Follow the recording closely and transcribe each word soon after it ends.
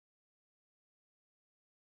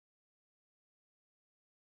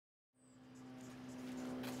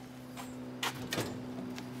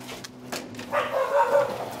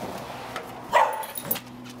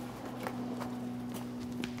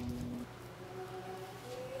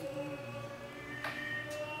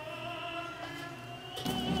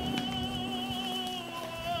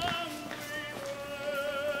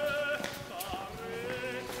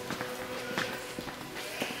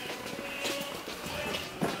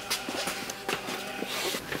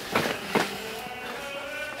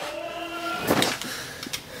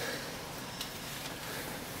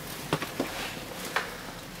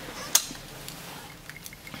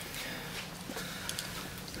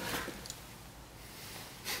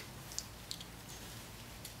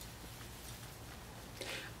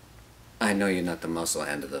I know you're not the muscle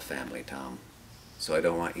end of the family, Tom, so I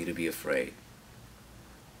don't want you to be afraid.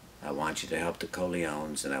 I want you to help the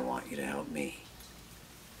Corleones, and I want you to help me.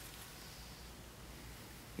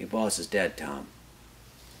 Your boss is dead, Tom.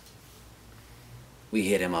 We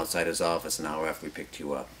hit him outside his office an hour after we picked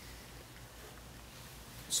you up.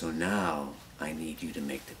 So now I need you to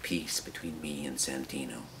make the peace between me and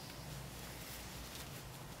Santino.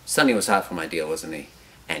 Sonny was hot for my deal, wasn't he?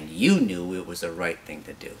 And you knew it was the right thing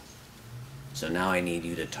to do. So now I need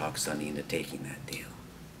you to talk Sonny into taking that deal.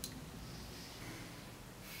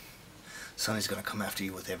 Sonny's gonna come after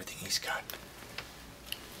you with everything he's got.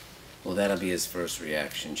 Well, that'll be his first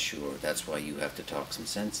reaction, sure. That's why you have to talk some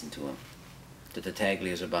sense into him. The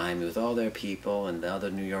Taglias are behind me with all their people, and the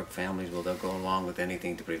other New York families, well, they'll go along with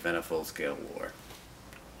anything to prevent a full-scale war.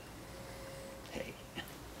 Hey,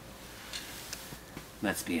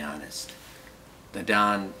 let's be honest. The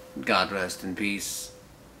Don, God rest in peace,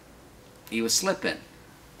 he was slipping.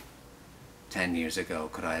 10 years ago,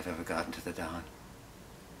 could I have ever gotten to the Don?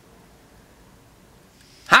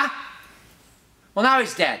 Huh? Well, now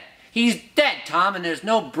he's dead. He's dead, Tom, and there's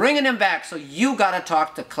no bringing him back, so you gotta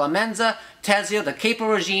talk to Clemenza, Tezio, the Capo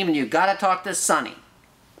regime, and you gotta talk to Sonny.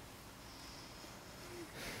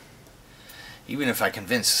 Even if I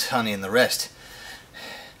convince Sonny and the rest,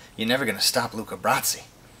 you're never gonna stop Luca Brasi.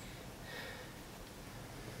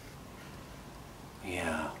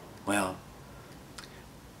 Yeah, well,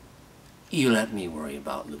 you let me worry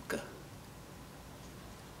about Luca.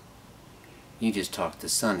 You just talk to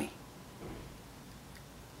Sonny.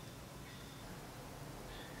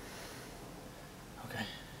 Okay,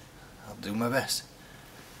 I'll do my best.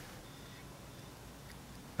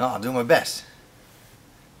 No, I'll do my best.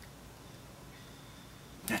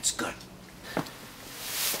 That's good.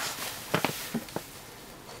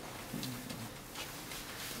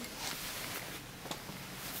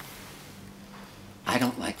 I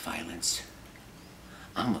don't like violence.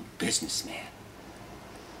 I'm a businessman.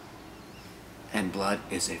 And blood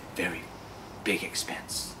is a very big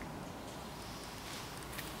expense.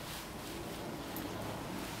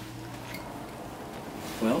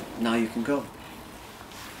 Well, now you can go.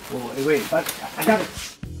 Well, wait, but I gotta...